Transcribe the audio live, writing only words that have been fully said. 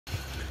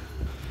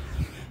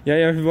Yeah,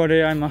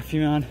 everybody, I'm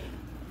MatthewMan.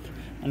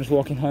 I'm just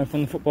walking home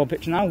from the football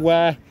pitch now,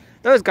 where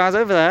those guys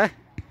over there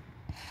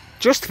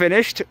just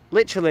finished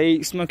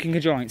literally smoking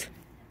a joint.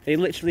 They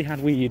literally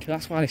had weed.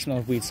 That's why they smell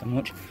of weed so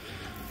much.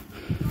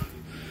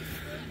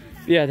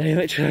 Yeah, they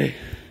literally...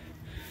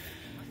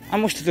 I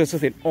must have done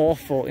something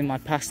awful in my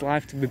past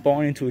life to be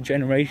born into a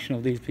generation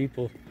of these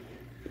people.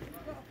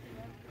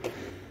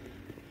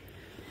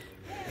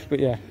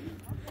 But yeah,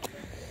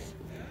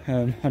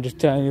 I'm just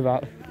telling you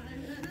about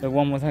the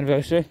 1 month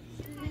anniversary.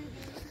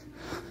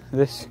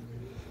 This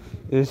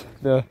is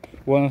the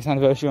 1 month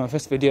anniversary of my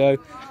first video.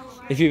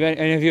 If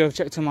any of you have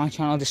checked on my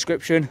channel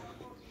description,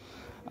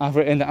 I've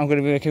written that I'm going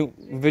to be making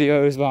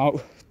videos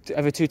about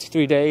every 2 to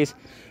 3 days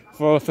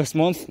for the first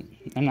month,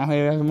 and now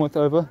here every month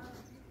over.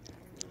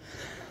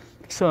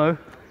 So,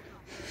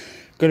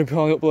 going to be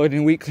probably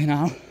uploading weekly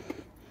now.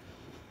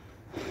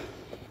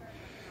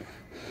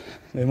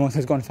 The month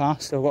has gone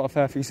fast. I've got a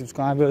fair few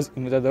subscribers,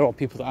 and they're all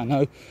people that I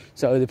know,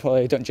 so they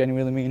probably don't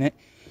genuinely mean it.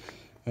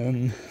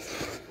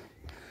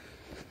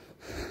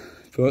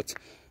 But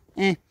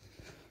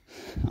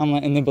I'm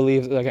letting them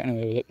believe that they're getting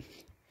away with it.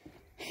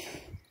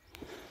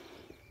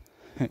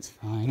 It's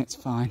fine, it's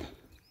fine.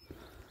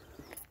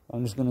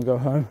 I'm just gonna go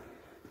home.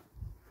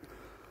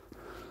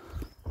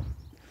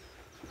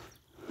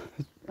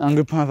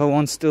 Angry Panther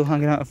 1's still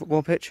hanging out at a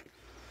football pitch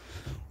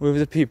with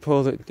the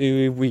people that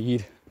do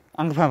weed.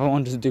 Angry Panther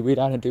 1 doesn't do weed,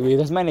 I don't do weed.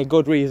 There's many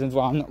good reasons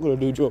why I'm not gonna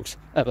do drugs,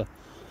 ever.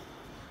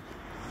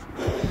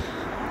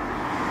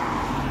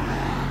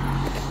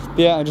 But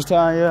yeah, I'm just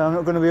telling you, I'm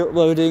not going to be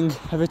uploading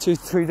every 2 to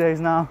 3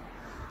 days now.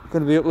 I'm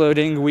going to be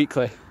uploading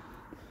weekly.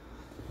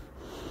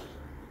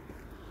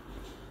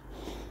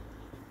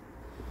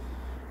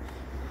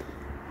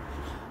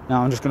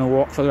 Now I'm just going to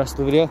walk for the rest of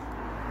the video.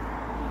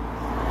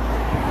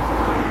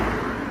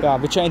 Yeah, I'll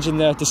be changing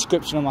the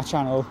description on my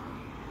channel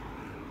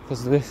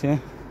because of this, yeah.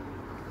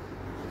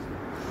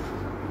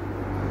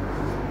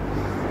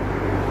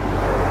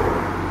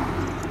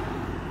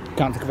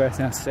 Can't think of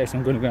anything else to say, so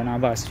I'm going to go now.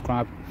 Bye,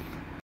 subscribe.